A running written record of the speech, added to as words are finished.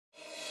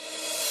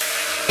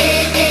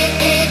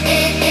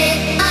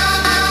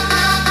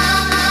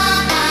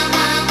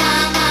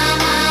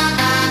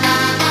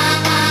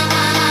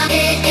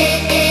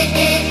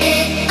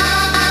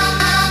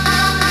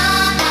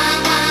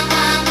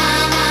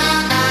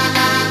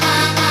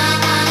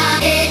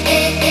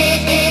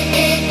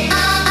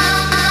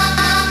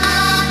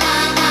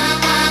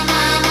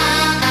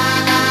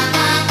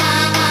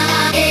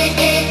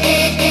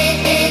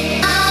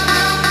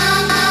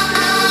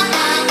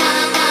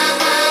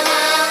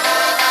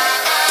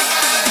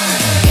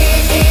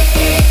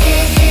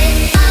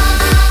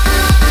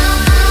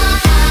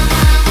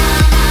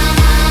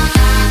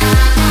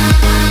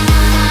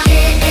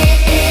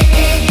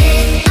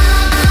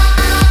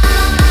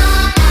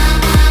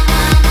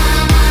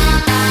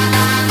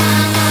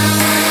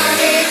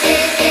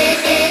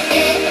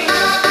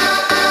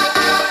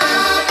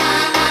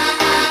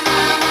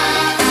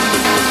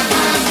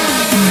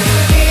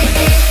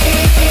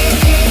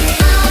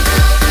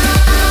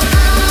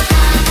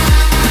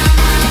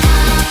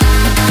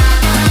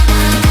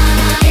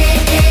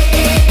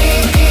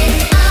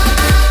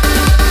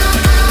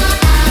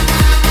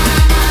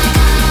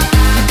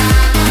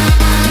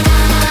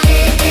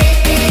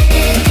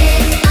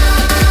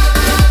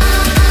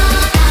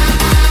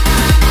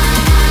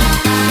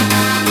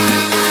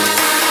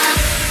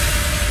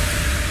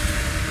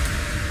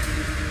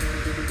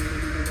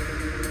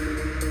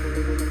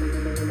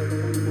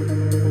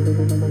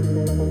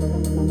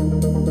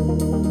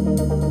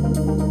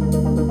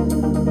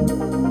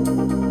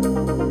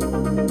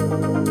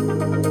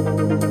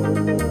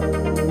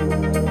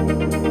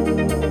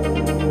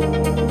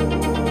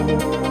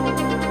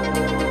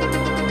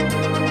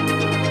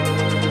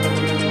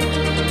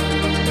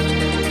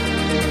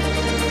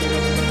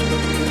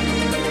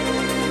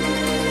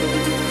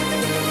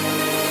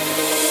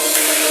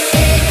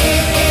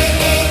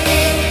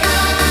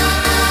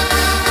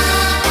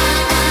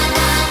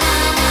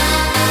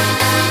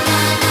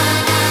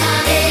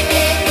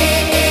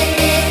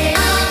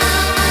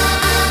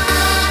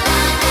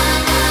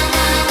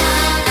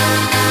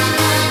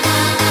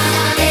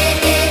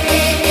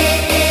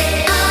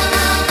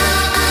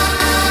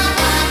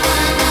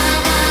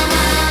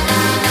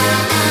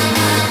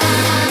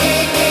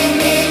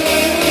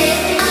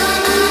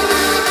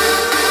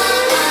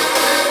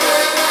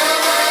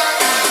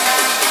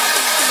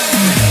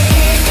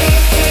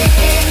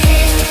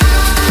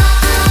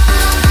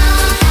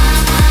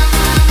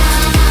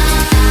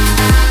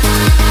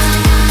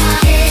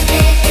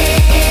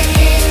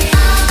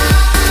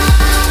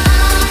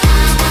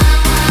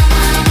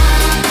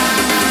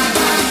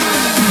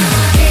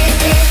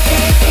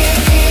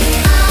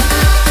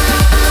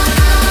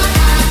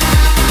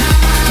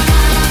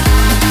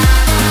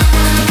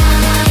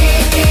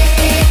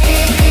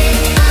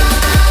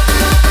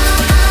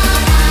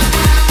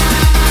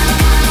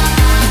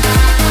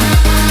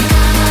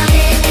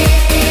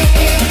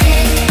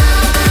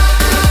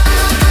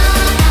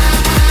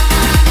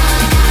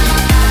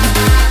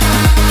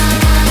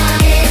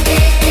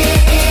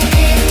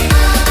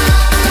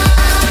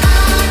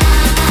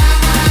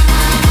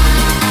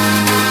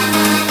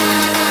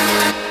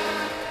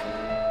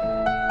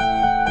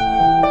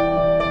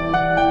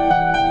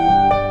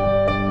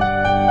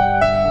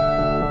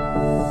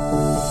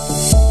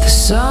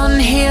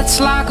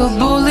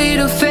bullet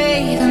of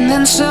faith, and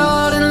then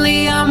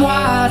suddenly I'm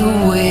wide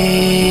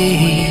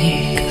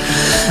awake.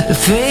 The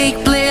fake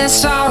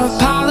bliss our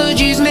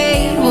apologies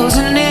made was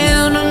an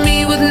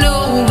enemy with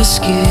no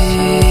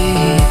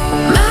escape.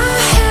 My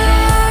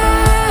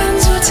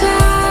hands were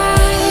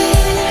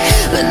tied,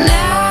 but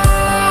now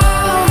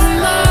they're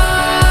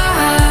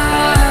mine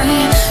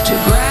to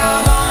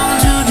grab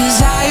onto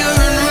desire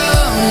and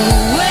run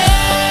away.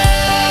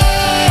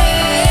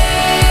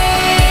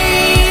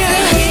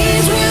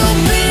 These will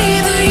be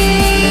the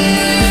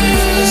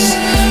years.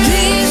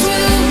 These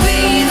will be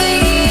the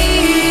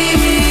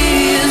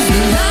years.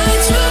 The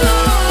nights will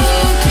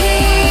all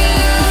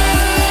appear.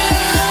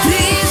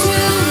 These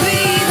will be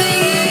the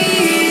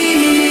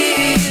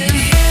years.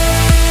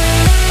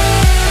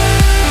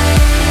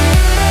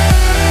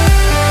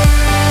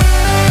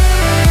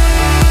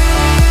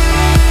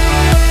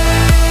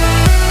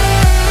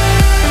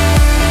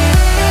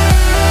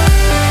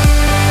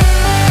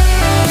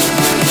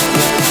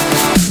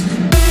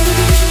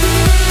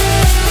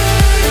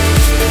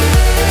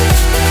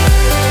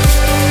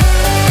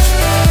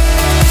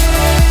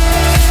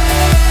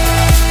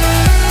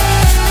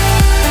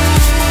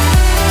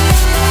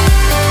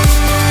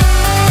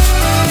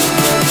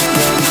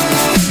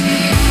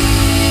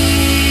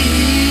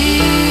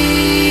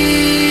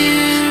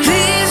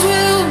 These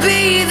will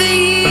be the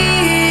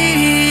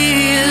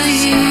years.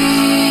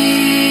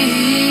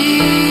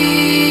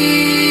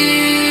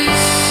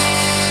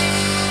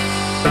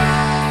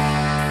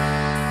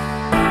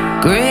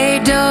 Gray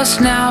dust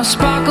now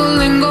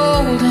sparkling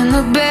gold, and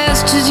the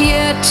best is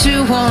yet to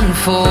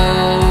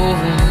unfold.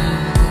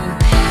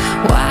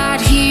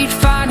 White heat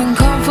finding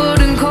comfort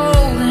and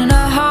cold, and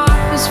her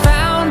heart was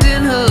found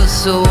in her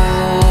soul.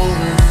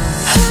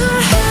 Her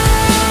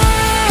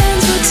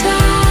hands were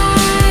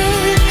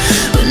tied,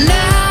 but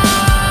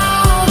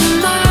now they're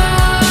mine.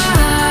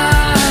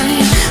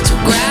 So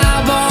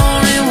grab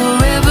on, and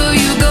wherever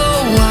you go,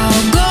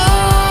 I'll go.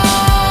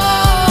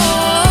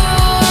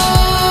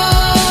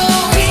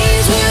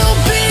 These will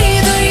be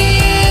the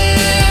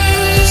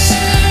years.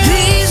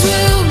 These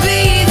will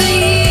be the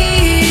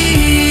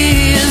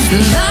years. The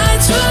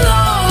lights will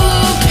all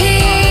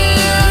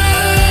appear.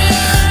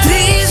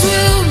 These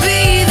will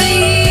be the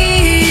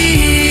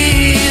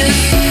years.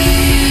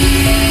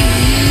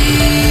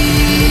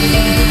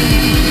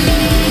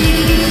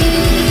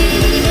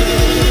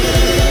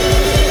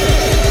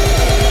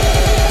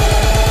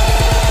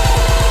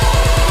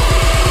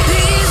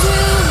 These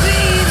will be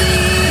the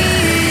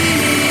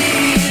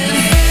years.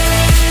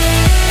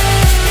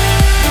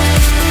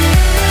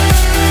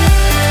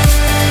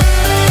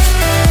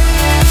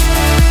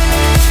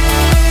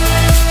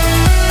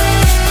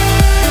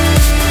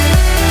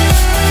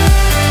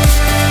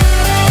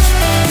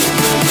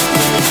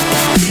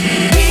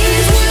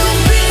 These will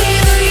be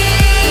the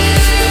years.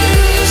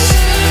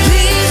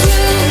 These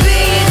will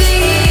be the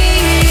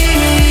years.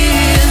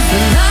 The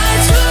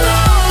nights will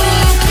all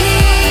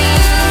appear.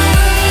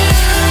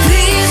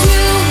 These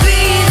will be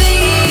the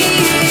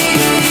years.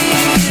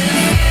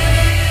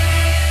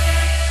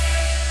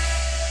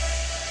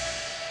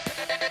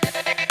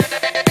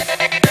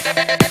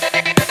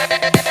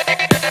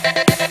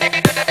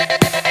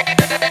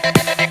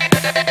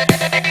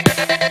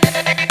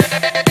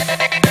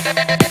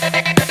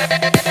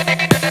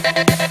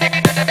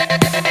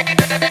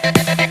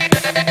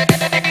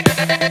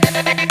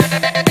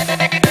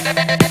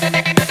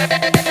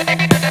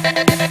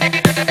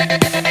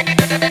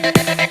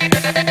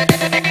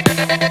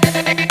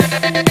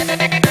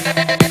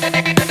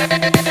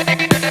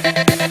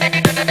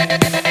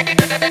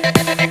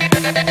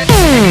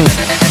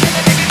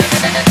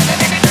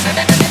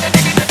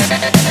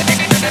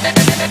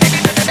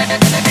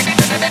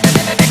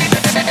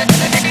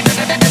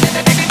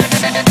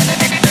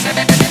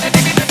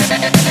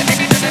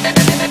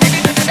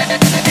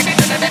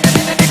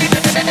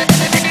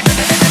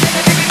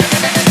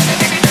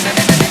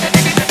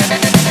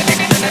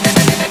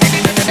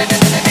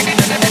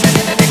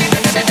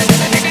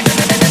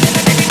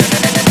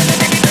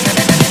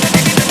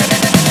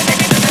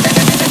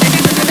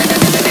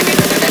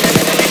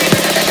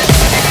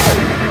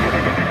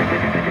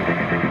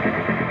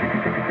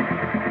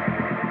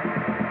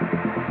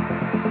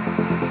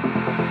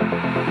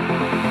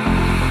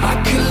 I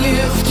can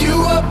lift you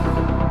up.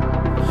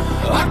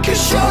 I can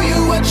show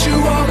you what you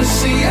wanna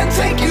see and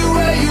take you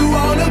where you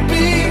wanna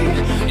be.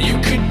 You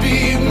could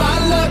be my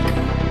luck.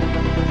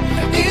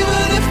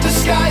 Even if the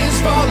sky is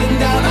falling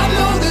down, I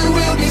know that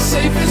we'll be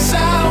safe and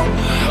sound.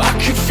 I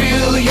can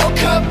fill your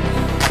cup.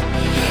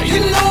 You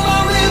know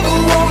my river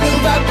won't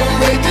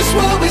evaporate. This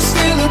world we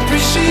still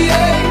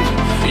appreciate.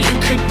 You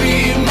could be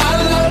my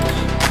luck.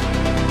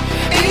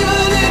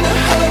 Even in a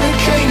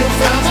hurricane of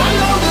frowns, I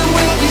know that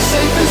we'll be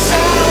safe and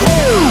sound.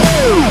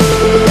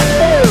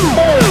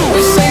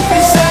 We're safe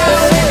and sound.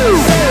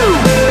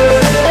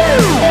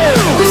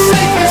 We're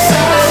safe and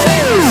sound.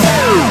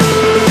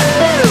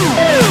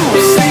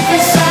 We're safe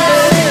and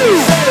sound.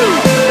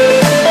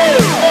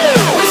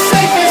 We're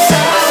safe and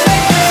sound. I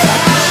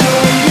can show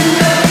you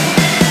love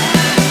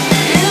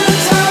in a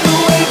tidal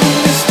wave of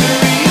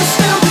mystery.